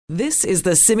This is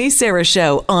the Simi Sara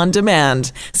Show on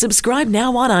demand. Subscribe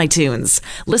now on iTunes.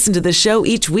 Listen to the show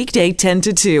each weekday 10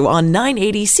 to 2 on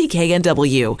 980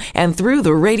 CKNW and through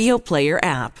the Radio Player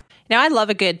app. Now, I love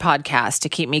a good podcast to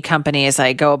keep me company as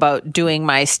I go about doing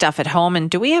my stuff at home. And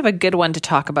do we have a good one to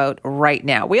talk about right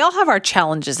now? We all have our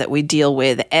challenges that we deal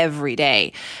with every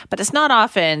day, but it's not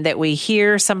often that we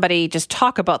hear somebody just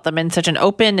talk about them in such an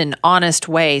open and honest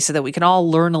way so that we can all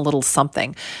learn a little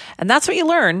something. And that's what you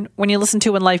learn when you listen to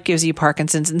When Life Gives You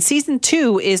Parkinson's. And season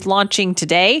 2 is launching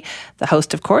today. The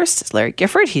host, of course, is Larry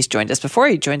Gifford. He's joined us before.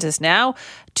 He joins us now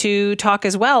to talk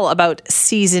as well about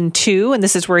season 2. And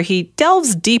this is where he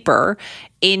delves deeper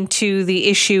into the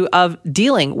issue of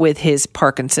dealing with his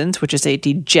Parkinson's, which is a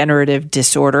degenerative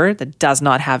disorder that does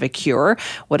not have a cure,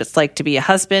 what it's like to be a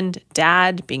husband,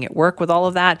 dad, being at work with all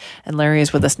of that. And Larry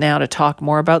is with us now to talk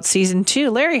more about season 2.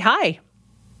 Larry, hi.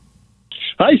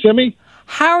 Hi, Simi.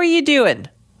 How are you doing?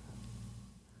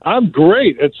 I'm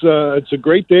great. It's a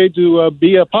great day to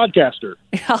be a podcaster.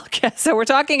 Okay, so we're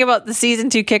talking about the season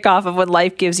 2 kickoff of When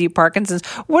Life Gives You Parkinson's.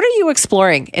 What are you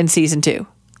exploring in season 2?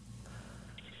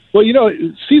 Well,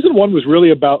 season 1 was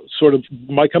really about sort of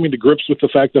my coming to grips with the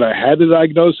fact that I had the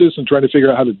diagnosis and trying to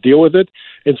figure out how to deal with it.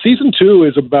 And season 2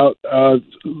 is about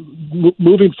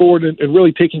moving forward and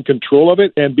really taking control of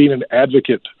it and being an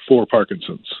advocate for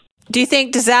Parkinson's. Do you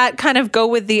think, does that kind of go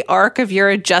with the arc of your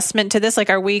adjustment to this? Like,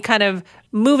 are we kind of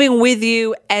moving with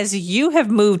you as you have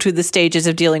moved through the stages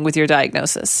of dealing with your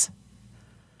diagnosis?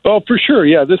 Oh, for sure.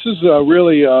 Yeah, this is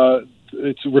really,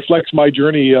 it reflects my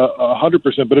journey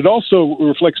 100%, but it also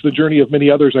reflects the journey of many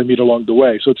others I meet along the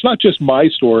way. So it's not just my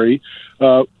story.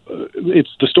 It's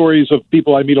the stories of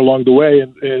people I meet along the way.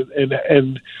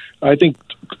 And I think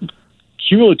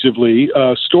cumulatively,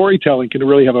 storytelling can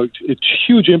really have a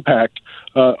huge impact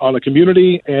on a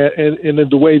community and in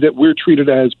the way that we're treated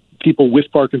as people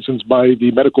with Parkinson's by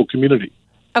the medical community.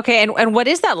 Okay, and what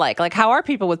is that like? Like, how are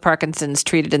people with Parkinson's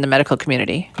treated in the medical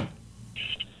community?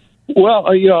 Well,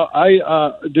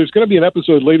 there's going to be an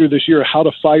episode later this year, how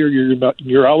to fire your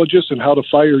neurologist and how to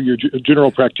fire your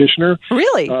general practitioner.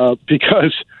 Really?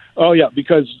 Because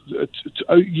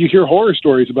you hear horror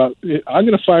stories about, I'm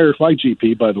going to fire my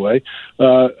GP, by the way.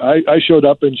 I showed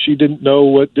up and she didn't know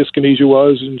what dyskinesia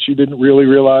was, and she didn't really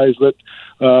realize that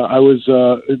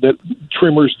that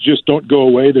tremors just don't go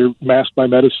away. They're masked by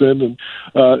medicine. And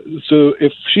so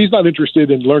if she's not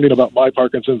interested in learning about my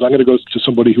Parkinson's, I'm going to go to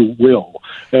somebody who will.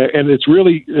 And it's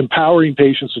really empowering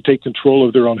patients to take control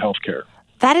of their own health care.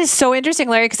 That is so interesting,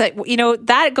 Larry, because,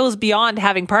 that goes beyond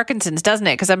having Parkinson's, doesn't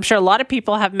it? Because I'm sure a lot of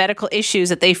people have medical issues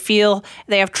that they feel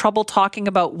they have trouble talking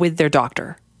about with their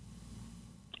doctor.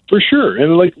 For sure.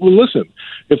 And listen,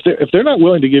 if they're not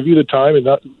willing to give you the time and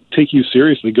not take you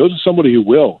seriously, go to somebody who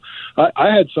will. I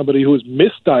had somebody who was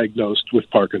misdiagnosed with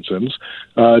Parkinson's.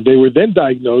 They were then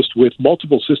diagnosed with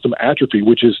multiple system atrophy,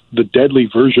 which is the deadly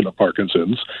version of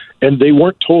Parkinson's, and they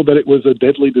weren't told that it was a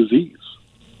deadly disease.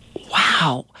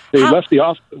 Wow. They left the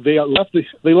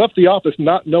office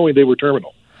not knowing they were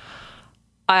terminal.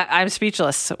 I'm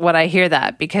speechless when I hear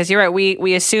that, because you're right.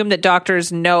 We assume that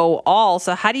doctors know all.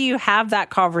 So how do you have that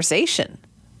conversation?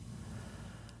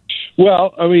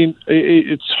 Well, I mean,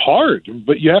 it's hard,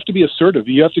 but you have to be assertive.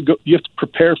 You have to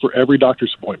prepare for every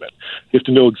doctor's appointment. You have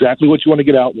to know exactly what you want to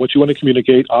get out, what you want to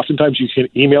communicate. Oftentimes you can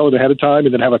email it ahead of time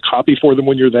and then have a copy for them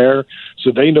when you're there,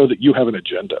 so they know that you have an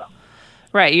agenda.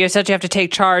 Right. You essentially have to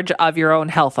take charge of your own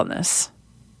health on this.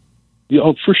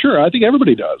 For sure. I think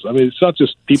everybody does. I mean, it's not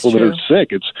just people that are sick.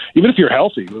 It's even if you're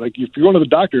healthy. Like if you're going to the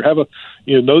doctor, have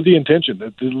know the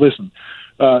intention. Listen,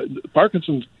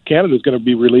 Parkinson's Canada is going to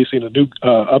be releasing a new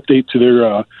update to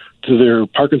their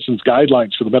Parkinson's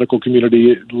guidelines for the medical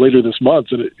community later this month,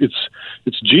 and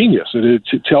it's genius. And it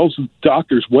tells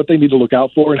doctors what they need to look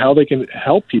out for and how they can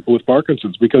help people with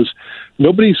Parkinson's. Because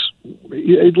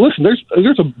listen,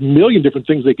 there's a million different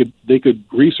things they could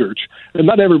research, and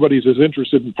not everybody's as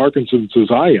interested in Parkinson's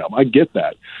as I am. I get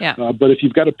that. Yeah. But if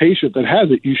you've got a patient that has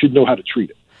it, you should know how to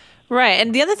treat it. Right.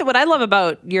 And the other thing, what I love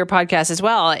about your podcast as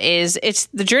well, is it's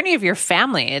the journey of your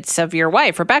family. It's of your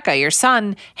wife, Rebecca, your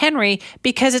son, Henry,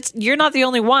 because you're not the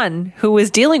only one who is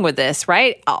dealing with this,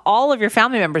 right? All of your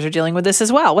family members are dealing with this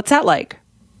as well. What's that like?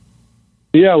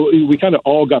 Yeah, we kind of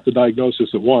all got the diagnosis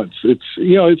at once. It's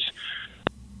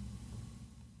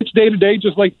day to day,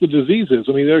 just like the disease is.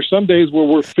 I mean, there's some days where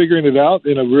we're figuring it out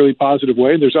in a really positive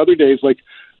way. And there's other days like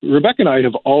Rebecca and I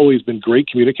have always been great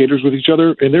communicators with each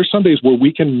other, and there's some days where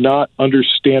we cannot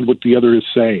understand what the other is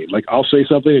saying. Like I'll say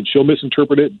something and she'll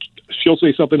misinterpret it. She'll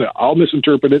say something and I'll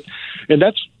misinterpret it. And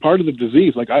that's part of the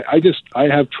disease. Like I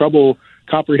have trouble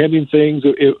comprehending things.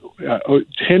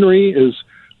 Henry is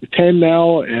 10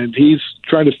 now, and he's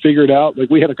trying to figure it out. Like,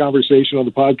 we had a conversation on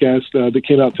the podcast that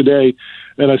came out today,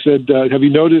 and I said, have you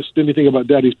noticed anything about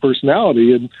Daddy's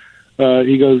personality? And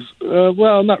he goes,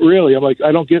 well, not really. I'm like,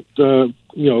 I don't get,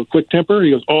 quick temper.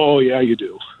 He goes, oh, yeah, you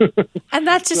do. And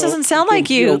that just doesn't sound like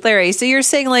you, Larry. So you're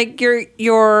saying like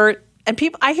you're and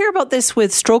people, I hear about this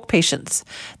with stroke patients.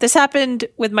 This happened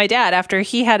with my dad after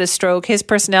he had a stroke. His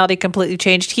personality completely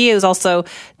changed. He was also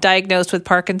diagnosed with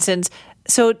Parkinson's.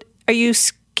 So are you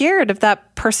scared of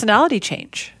that personality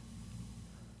change?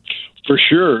 For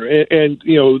sure. And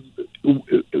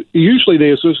usually they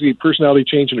associate personality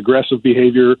change and aggressive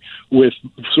behavior with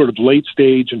sort of late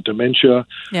stage and dementia.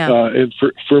 Yeah. And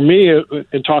for me,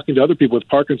 in talking to other people with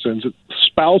Parkinson's,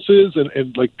 spouses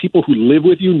and like people who live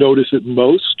with you notice it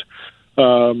most.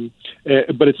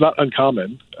 But it's not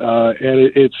uncommon.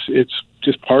 And it's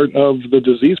just part of the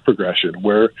disease progression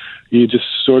where you just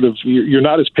sort of, you're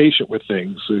not as patient with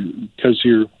things because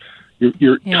you're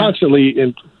constantly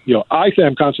in, I say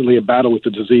I'm constantly in battle with the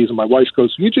disease, and my wife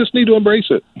goes, you just need to embrace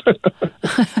it.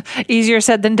 Easier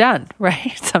said than done,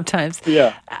 right? Sometimes.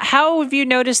 Yeah. How have you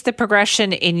noticed the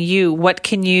progression in you? What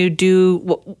can you do?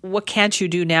 What can't you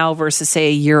do now versus, say,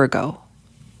 a year ago?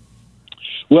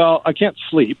 Well, I can't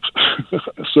sleep.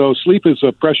 So sleep is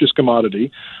a precious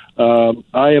commodity. I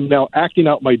am now acting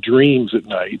out my dreams at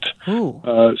night.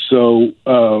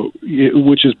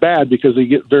 Which is bad because they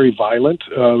get very violent.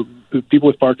 People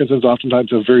with Parkinson's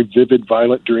oftentimes have very vivid,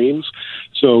 violent dreams.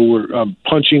 So we're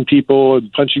punching people and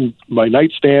punching my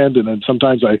nightstand, and then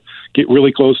sometimes I get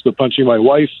really close to punching my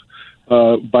wife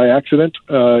by accident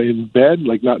in bed,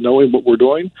 like not knowing what we're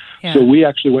doing. Yeah. So we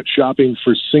actually went shopping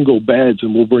for single beds,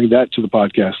 and we'll bring that to the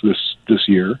podcast this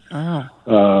year. Oh.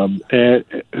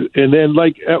 And then,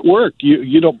 like at work,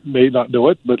 you may not know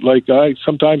it, but like I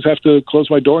sometimes have to close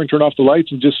my door and turn off the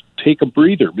lights and just take a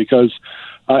breather because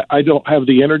I don't have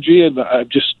the energy and I'm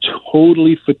just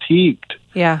totally fatigued.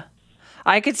 Yeah.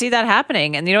 I could see that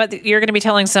happening. And you know what? You're going to be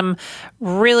telling some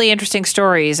really interesting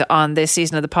stories on this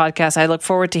season of the podcast. I look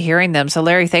forward to hearing them. So,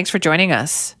 Larry, thanks for joining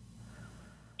us.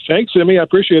 Thanks, Emmy. I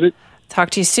appreciate it.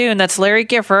 Talk to you soon. That's Larry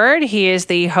Gifford. He is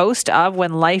the host of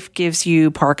When Life Gives You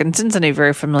Parkinson's, and a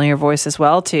very familiar voice as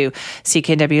well to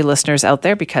CKNW listeners out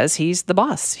there because he's the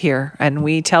boss here and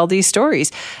we tell these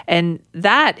stories. And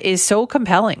that is so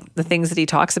compelling, the things that he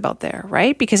talks about there,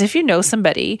 right? Because if you know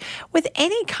somebody with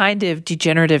any kind of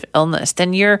degenerative illness,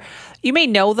 then you may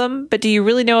know them, but do you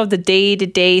really know of the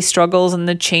day-to-day struggles and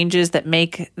the changes that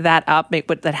make that up, make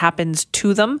what that happens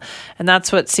to them? And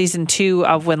that's what season 2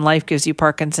 of When Life Gives You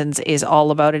Parkinson's is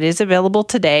all about. It is available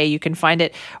today. You can find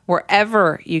it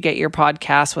wherever you get your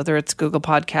podcasts, whether it's Google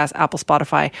Podcasts, Apple,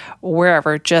 Spotify,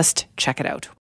 wherever. Just check it out.